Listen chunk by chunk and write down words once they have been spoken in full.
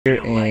here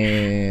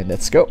and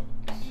let's go.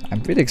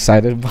 I'm pretty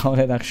excited about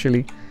it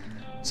actually.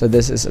 So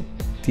this is a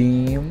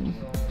team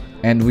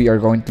and we are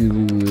going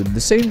to do the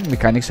same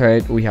mechanics,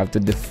 right? We have to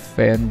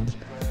defend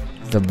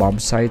the bomb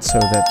site so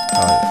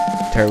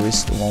that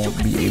terrorists won't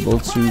be able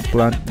to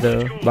plant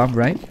the bomb,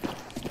 right?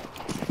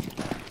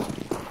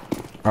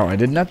 Oh, I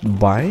did not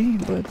buy,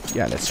 but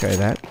yeah, let's try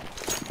that.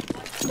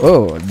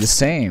 Oh, the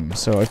same.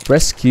 So I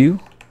press Q.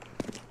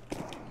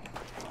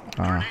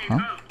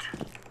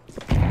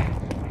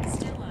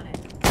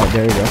 Oh,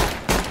 there you go.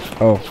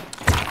 Oh.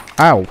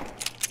 Ow.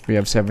 We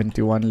have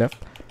 71 left.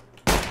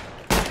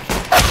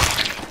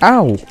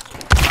 Ow.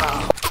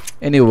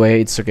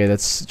 Anyway, it's okay.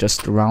 That's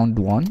just round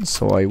 1.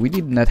 So we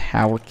did not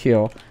have a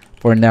kill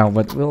for now,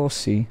 but we'll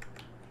see.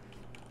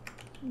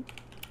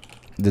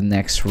 The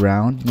next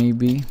round,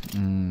 maybe.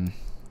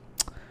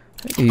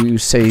 You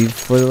save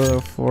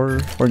for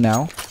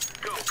now.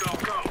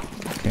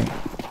 Okay.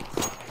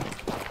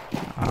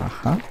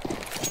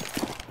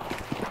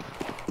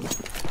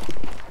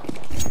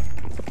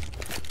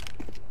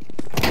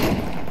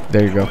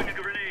 There you go.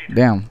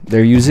 Damn,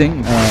 they're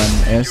using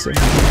S.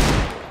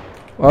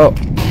 Whoa.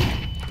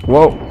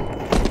 Whoa.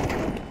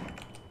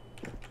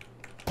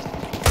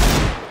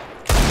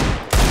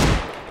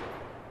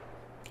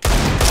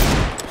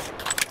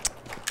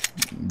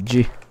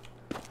 G.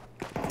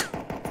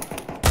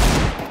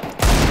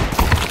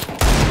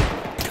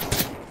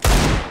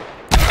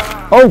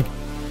 Oh,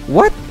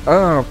 what?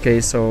 Oh,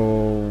 okay,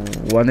 so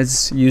one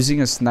is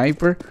using a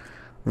sniper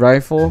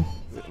rifle.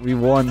 We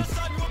won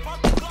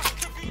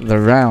the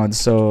round,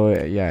 so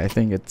yeah, I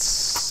think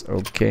it's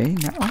okay.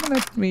 Now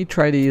let me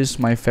try to use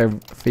my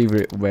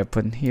favorite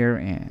weapon here,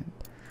 and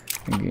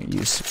I'm gonna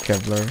use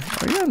Kevlar.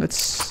 Oh yeah,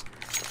 let's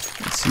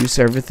use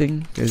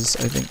everything because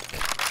I think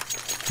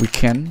we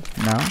can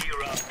now.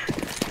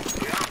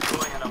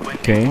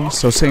 Okay,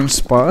 so same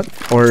spot,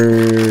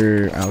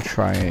 or I'll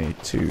try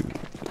to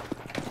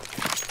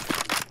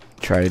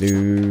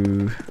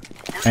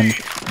and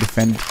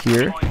defend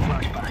here.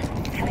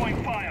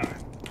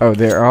 Oh,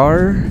 there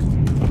are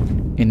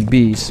in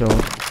B, so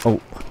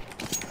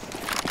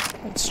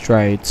let's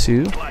try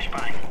to.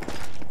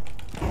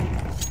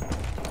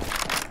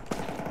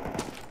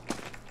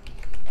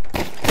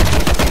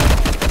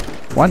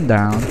 One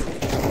down.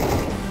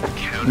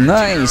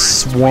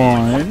 Nice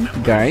one,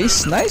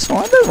 guys. Nice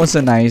one. That was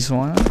a nice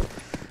one.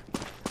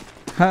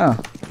 Huh.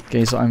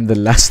 Okay, so I'm the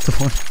last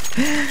one.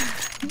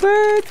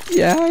 But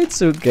yeah,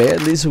 it's okay.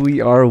 At least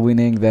we are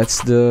winning.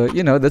 That's the,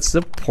 that's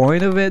the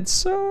point of it.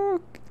 So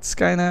it's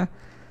kind of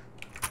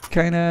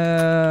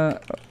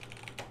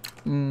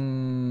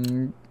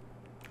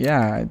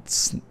yeah,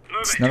 it's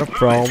not a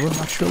problem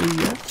actually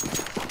yet.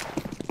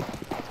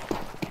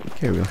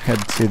 Okay, we'll head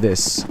to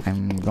this.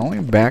 I'm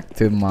going back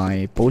to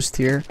my post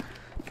here.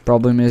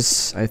 Problem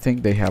is, I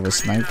think they have a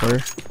sniper.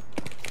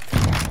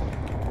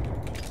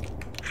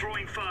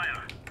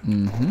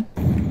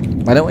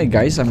 By the way,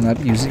 guys, I'm not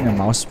using a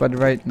mousepad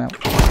right now.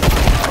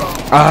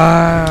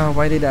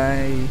 Why did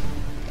I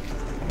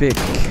pick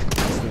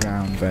this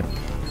round? But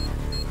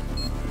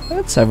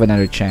let's have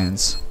another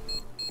chance.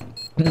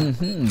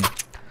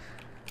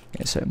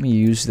 Yes, let me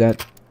use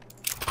that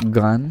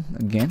gun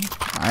again.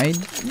 I'm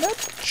not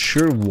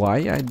sure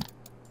why I'm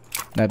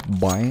not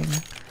buying.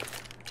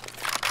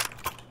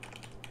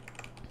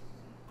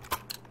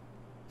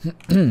 For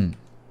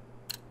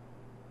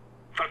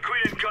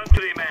Queen and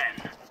Country,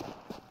 man.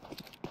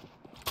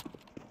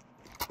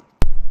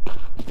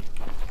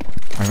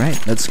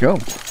 Alright, let's go.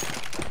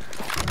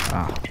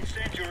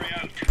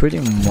 Pretty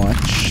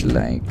much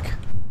like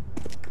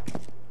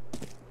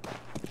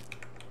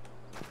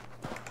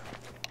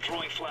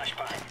throwing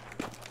flashbang.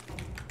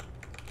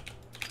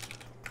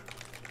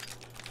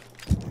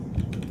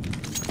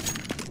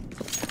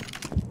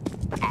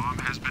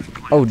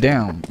 oh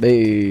damn,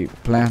 they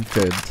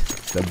planted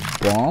the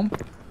bomb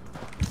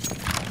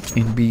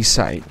in B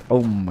site.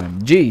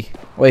 OMG.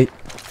 Wait.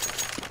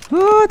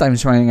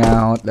 Time's running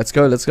out. Let's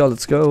go, let's go,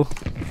 let's go.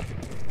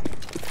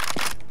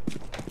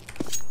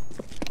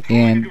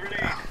 And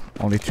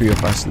only 3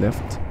 of us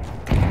left.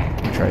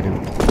 I'll try to.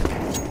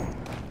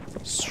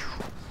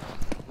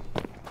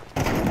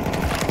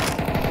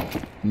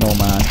 No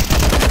man.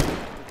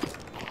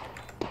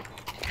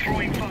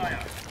 Throwing fire.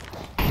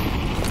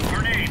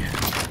 Grenade.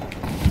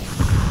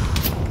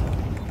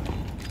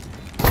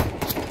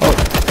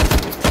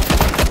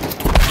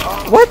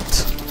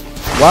 What?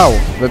 Wow,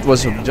 that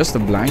was just a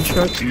blind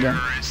shot. And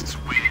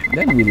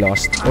then we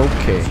lost.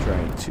 Okay,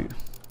 try to.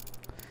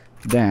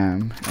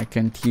 Damn, I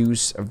can't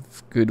use a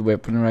good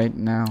weapon right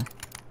now.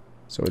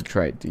 So we'll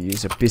try to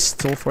use a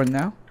pistol for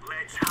now.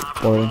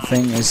 Important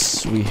thing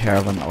is we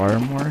have an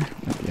armor.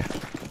 Yeah.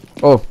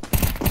 Oh,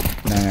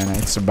 no,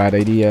 it's a bad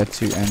idea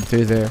to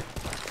enter there.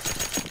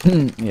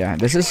 Yeah,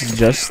 this is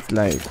just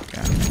like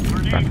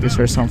practice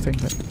or something.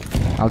 But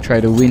I'll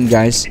try to win,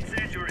 guys.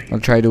 I'll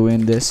try to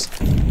win this.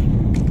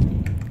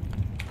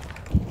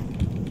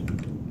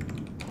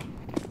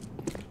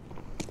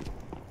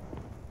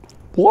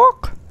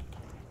 Walk.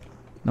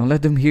 Don't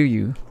let them hear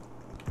you.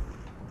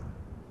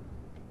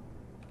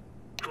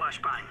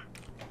 flashbang.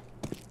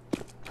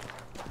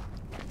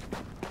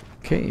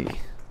 Okay.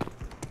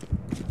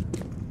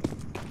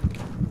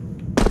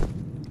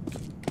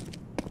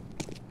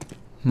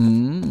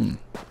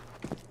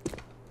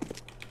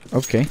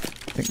 Okay. I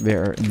think they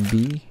are in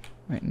B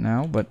right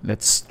now, but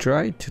let's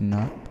try to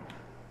not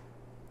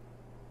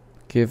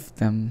give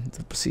them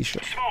the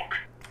position. Smoke.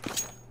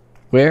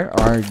 Where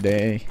are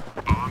they?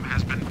 Bomb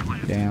has been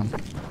planted. Damn.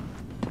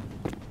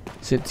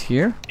 Is it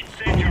here?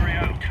 Incendiary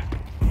out.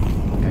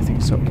 I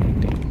think so.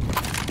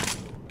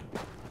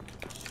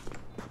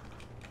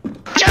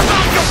 Get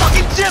off your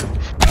fucking tip!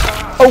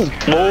 Oh!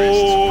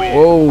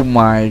 Oh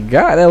my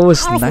god, that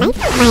was nice. Oh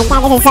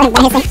my god, this is so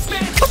embarrassing.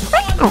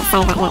 Oh,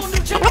 sorry about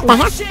that. What the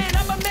hell?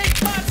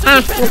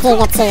 Ah, we do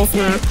get cheese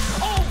now.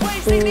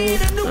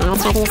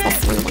 Let's try to use this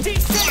one again.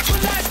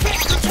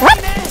 What?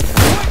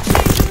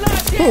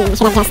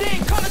 Should have just...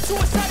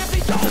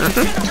 I'm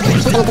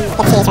gonna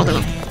get cheese right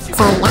now.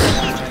 So, yeah.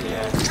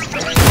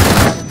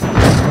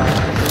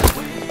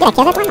 Did I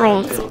kill that one, or...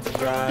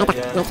 I thought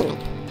my teammate.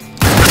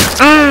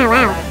 Ah,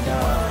 wow.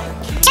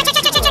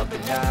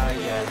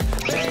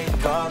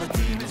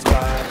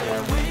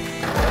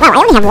 Wow, I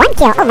only have one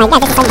kill. Oh my god,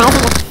 this is so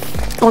embarrassing.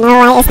 I don't know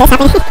why is this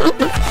happening right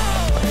now.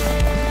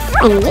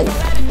 OMG.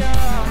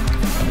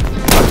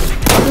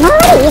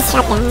 Nice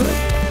shotgun.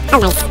 Oh,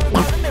 nice.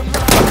 No.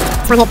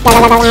 Just one hit. Go, go,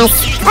 go, go, nice.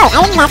 Oh,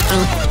 I didn't that.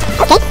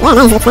 Okay, yeah,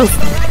 nice. Looks nice.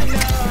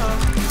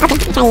 Okay, I'm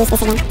trying to use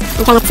this again.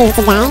 I'm trying not to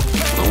die.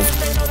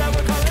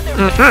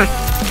 Aha.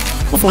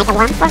 This is like a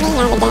one for me.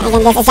 And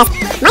again, this is just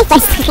my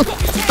first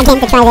again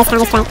to try this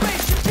Counter-Strike.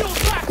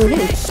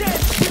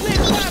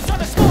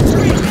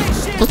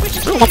 Okay,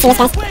 I'm gonna get serious,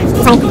 guys.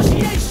 Sorry.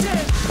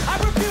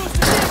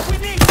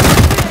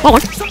 There you go.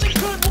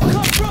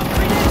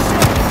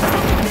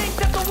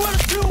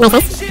 Nice,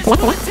 nice. To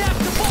left, to left.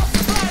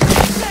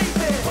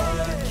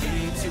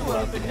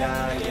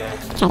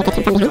 Try to get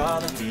him from behind.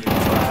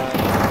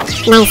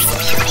 Nice.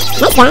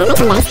 Nice one, nice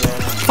one, guys.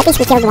 At least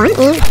we killed one, and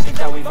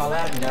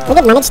we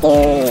did manage to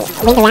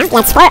win the round. Yeah,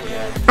 it's 4.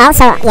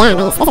 Also, yeah,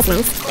 nice. This is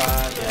nice.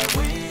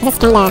 This is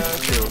kinda... I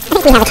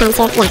think we have a chance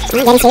here. Yeah,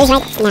 I'm getting serious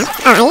right now.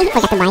 Oh, I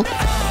forgot to buy.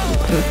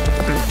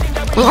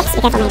 Oops, be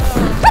careful, man.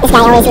 This guy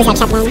always uses that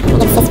shotgun. I think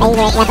it's his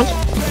favorite weapon.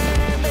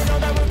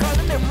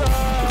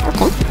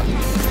 Okay.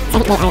 So I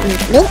think they are on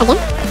B again.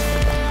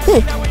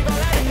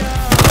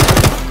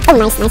 Oh,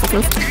 nice, nice, that's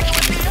nice.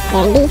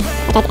 They're in B.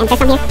 I try to enter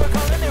from here.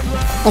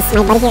 Yes, my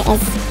buddy here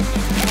is...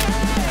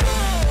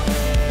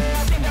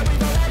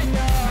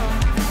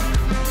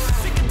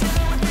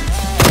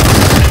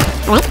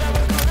 Alright.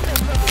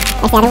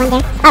 Where's the other one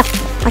there? Oh!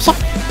 Oh shit.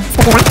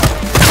 Sticky one.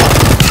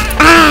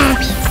 Ah!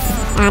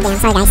 Ah, damn,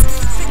 sorry guys.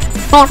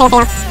 Fail, fail,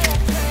 fail.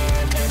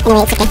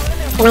 Anyway, it's okay.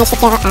 We managed to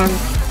kill, one.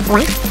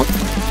 Okay.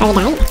 Sorry,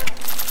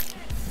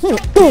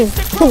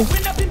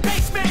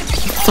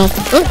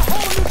 died.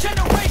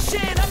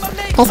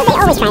 Okay, so they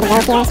always try to go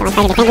here, so I'll try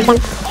to defend with them.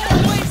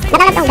 No,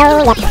 no, no, don't go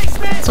yet.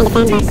 Trying to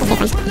defend, but okay,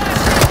 fine.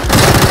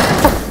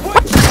 Oh,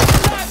 what?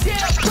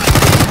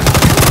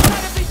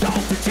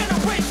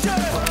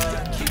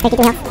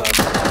 32 health.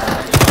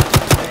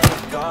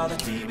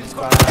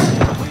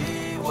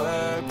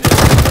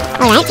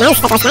 Alright, nice,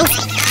 that was nice.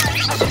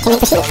 Changing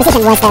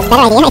position was the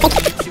better idea, I think.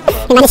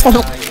 He managed to,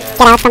 like,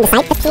 get out from the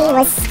site that he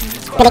was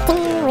predicting.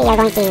 We are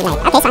going to, like,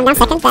 okay, so I'm down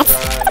second. That's a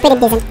pretty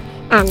decent,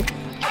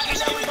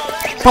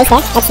 place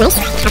there. That's nice,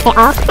 after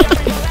all.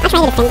 I'm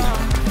trying to defend.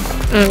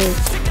 I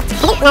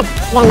think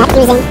they're not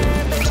using,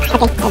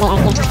 okay, so they are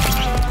here.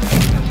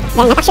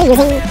 They're not actually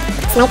using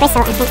snipers, so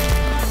I think,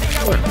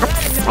 no,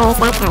 oops, where is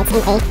that? Oh, it's in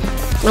A.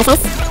 Nice,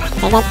 nice,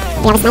 very good.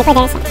 We have a sniper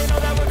there, so.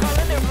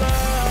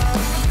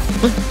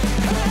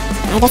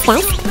 Are those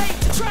guys?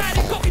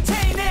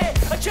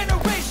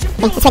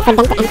 Okay, let's wait for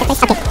them to enter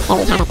first. Okay, there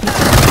we have it.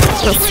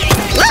 Nice.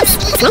 Nice!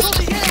 That's nice.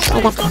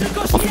 Very good.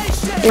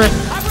 Nah.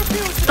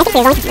 I think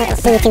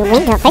we're going to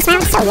win the first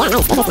round, so yeah,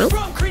 nice. This is nice.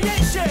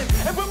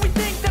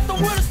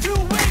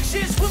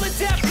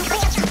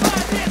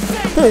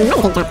 I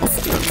didn't drop this.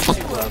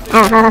 Okay.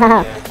 Oh, oh, oh,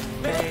 oh.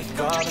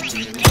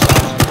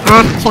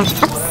 Ah, sure.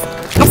 Oops.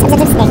 Oops,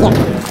 oops, oops, they're here.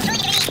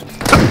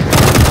 Oh.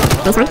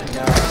 Nice one.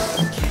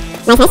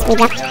 Nice, nice. We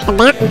dropped the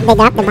bomb. They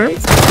dropped the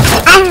bombs.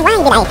 Ah, why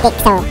did I pick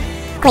so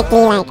quickly?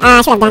 Like, I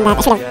should have done that. I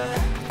should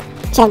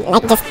have,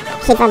 like, just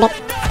hid for a bit.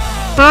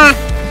 Ah,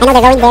 I know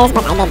they're going there,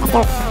 but I did.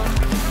 Still.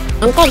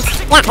 And third.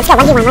 Yeah, let's go.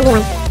 1v1,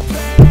 1v1.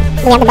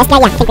 Do we have the best guy?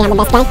 Yeah, I think we have the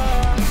best guy.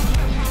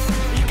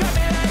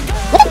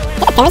 Did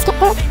the terrorist get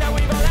the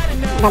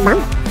bomb?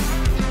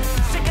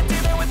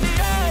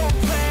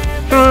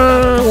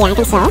 Yeah, I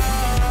think so.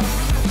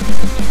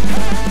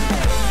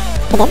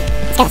 He did.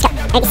 Let's go, let's go.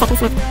 30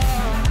 seconds left.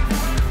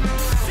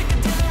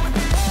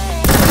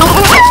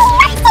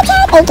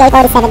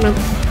 AK-47, man.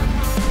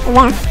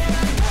 Well.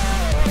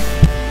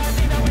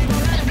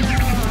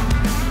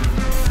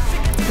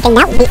 Okay,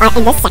 now we are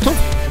in the second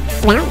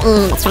round, and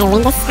let's try to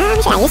win this.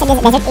 Should I use a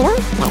Desert Eagle? Yeah,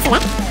 let's do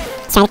that.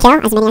 Let's try to kill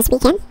as many as we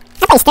can.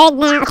 I place third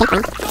now. Okay,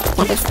 fine.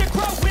 Yeah, please.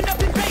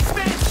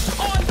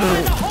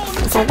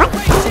 So what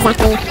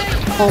exactly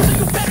is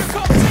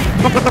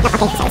Okay,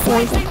 sorry, see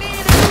one here.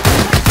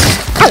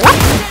 Oh, what?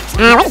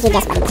 Where did you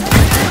guess, buddy?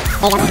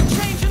 There you go.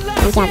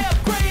 Nice job.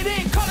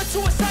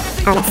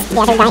 Oh, that's, the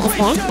other guy is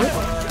there. No?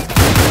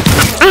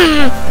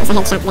 There's a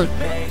headshot there.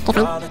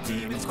 Okay, fine.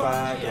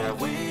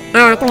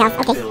 2 health,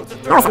 okay.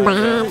 That was a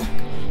bad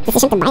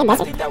decision to buy a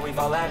desert. No,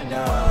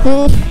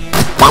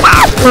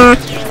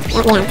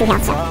 yeah, 2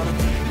 health, so.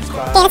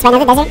 Okay, let's buy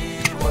another desert.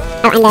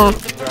 Oh,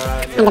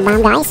 and the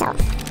bomb guy, so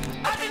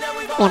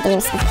we have to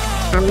use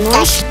a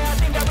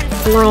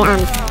more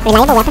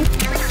reliable weapon.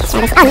 Let's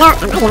try this. Oh no, am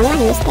I the only one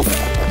who used this?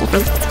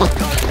 Okay, fine, it's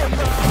okay.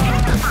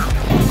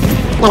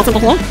 Yeah, let's enter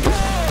here.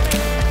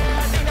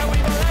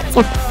 Let's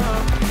go.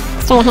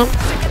 Straight ahead.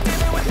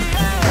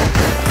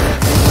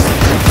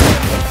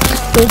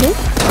 There you go.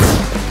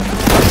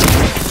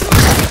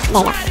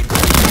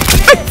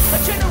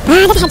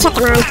 Get a headshot,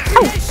 come on.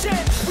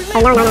 Oh,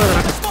 no.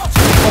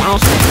 We are...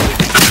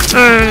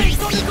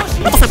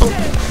 what just happened?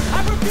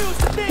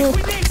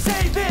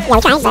 Yeah,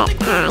 we tried, but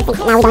I think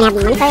now we don't have the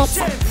money for it,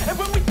 so...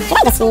 Should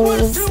I just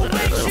use...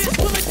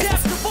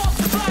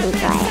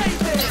 Anyway.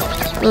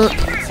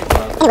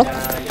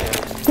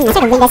 Let's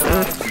try to win this.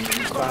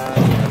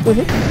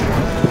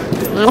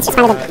 Let's just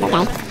follow the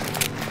guy.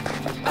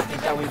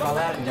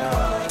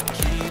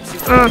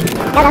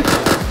 Go.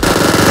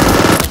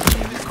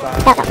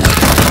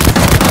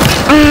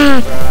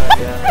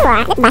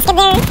 That basket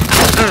there?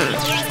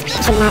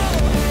 Should not.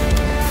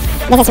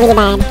 This is really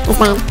bad. It's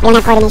bad. I don't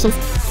have coordination.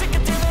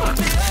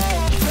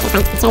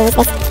 Okay, fine. Let's try to use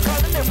this.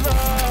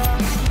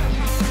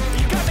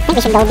 I think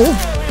we should go B.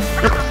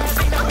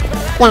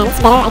 Yeah, it's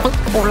better, I think,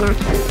 if you wanna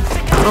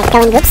go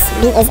in groups.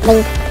 B is the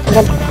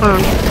good,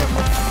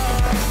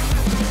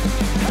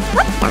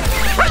 what the fuck?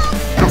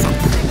 Oh, sorry.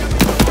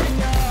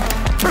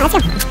 Oh, let's go.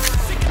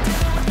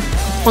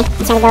 Okay,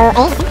 let's try to go A, I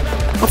think.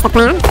 That's the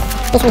plan.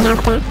 At least we have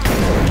a plan.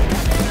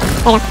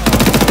 There you go.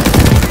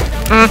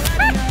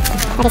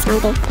 What is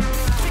going to?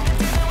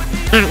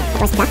 It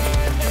was blocked.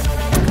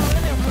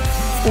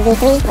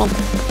 V3 with...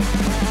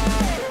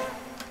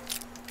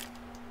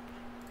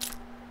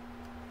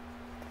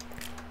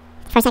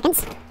 4 seconds.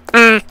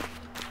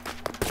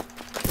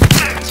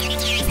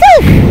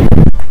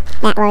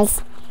 That was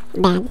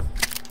bad.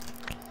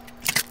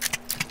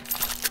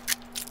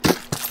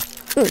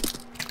 I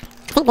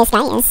think this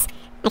guy is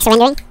like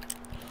surrendering.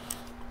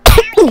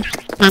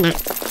 Nah.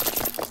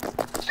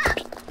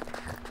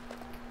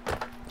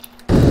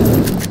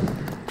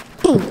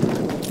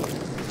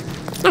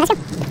 Let's go.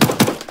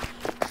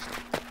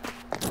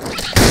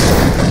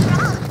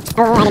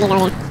 Oh, I didn't go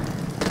there.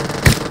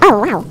 Oh,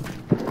 wow.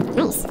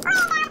 Nice.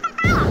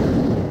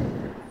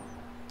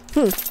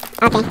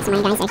 Okay, so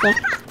my guys are here.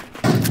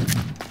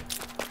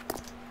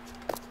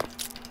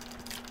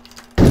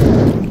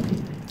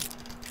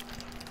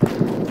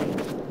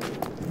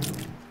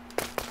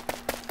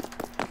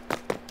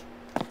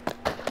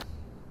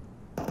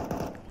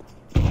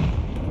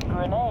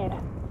 Grenade.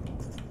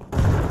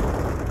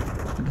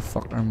 Where the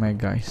fuck are my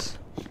guys?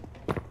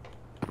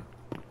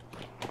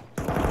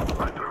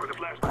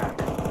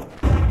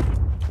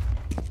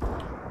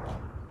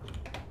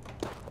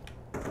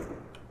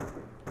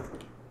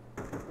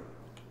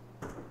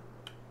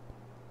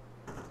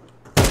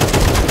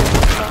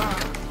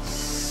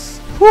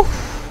 Whew.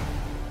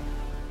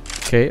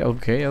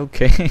 Okay.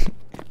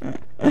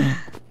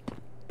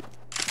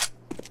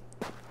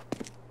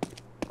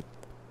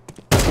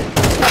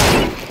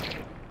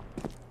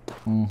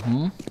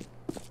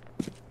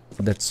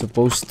 That's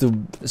supposed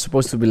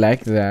to be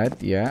like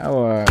that, yeah.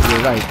 Oh,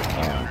 you're right.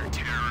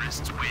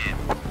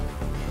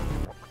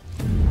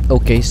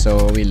 Okay,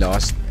 so we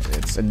lost.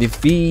 It's a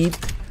defeat.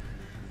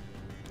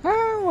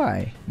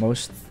 Why?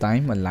 Most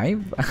time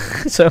alive.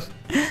 So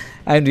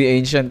I'm the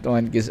ancient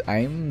one because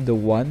I'm the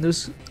one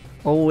who's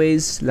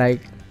always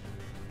like,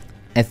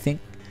 I think,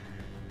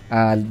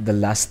 the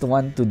last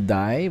one to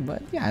die.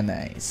 But yeah,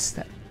 nice.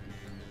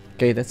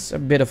 Okay, that's a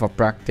bit of a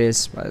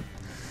practice, but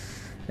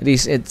at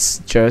least it's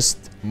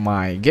just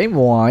my game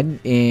 1.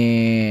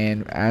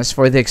 And as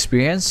for the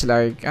experience,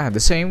 like the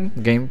same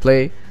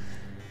gameplay,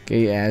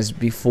 okay, as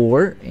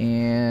before.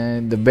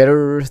 And the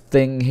better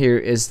thing here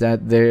is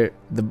that the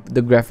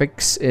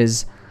graphics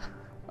is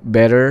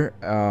better.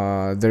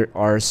 There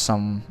are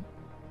some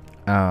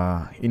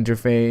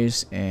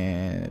interface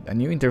and a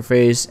new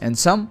interface, and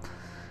some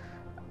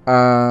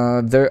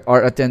there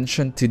are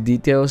attention to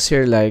details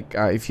here, like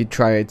if you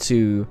try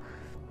to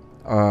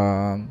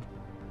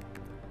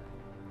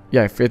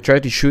if you try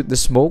to shoot the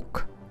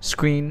smoke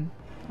screen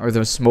or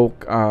the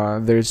smoke,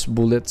 there's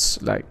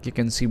bullets, like you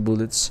can see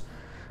bullets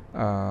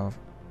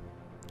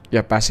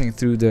passing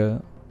through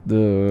the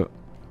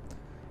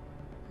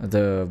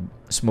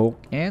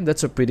smoke, and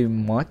that's a pretty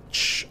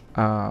much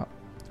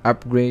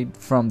upgrade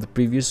from the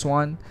previous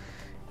one.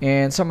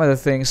 And some other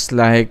things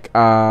like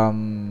the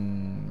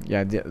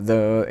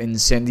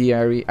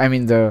incendiary, I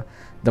mean the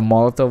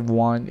Molotov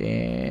one,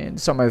 and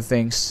some other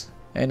things.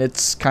 And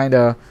it's kind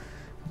of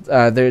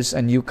there's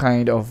a new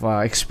kind of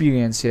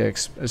experience here,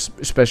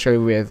 especially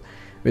with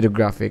the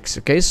graphics.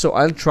 Okay, so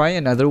I'll try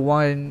another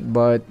one,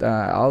 but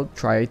I'll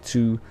try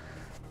to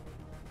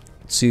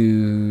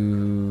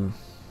to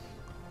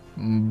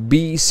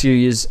be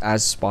serious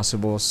as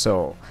possible.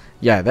 So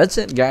yeah, that's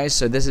it guys.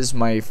 So this is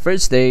my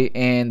first day,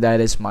 and that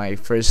is my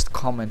first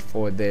comment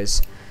for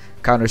this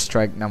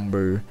Counter-Strike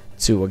number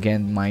 2.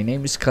 Again, my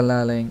name is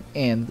Kalaleng,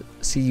 and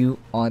see you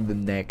on the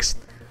next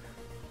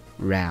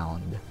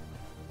round.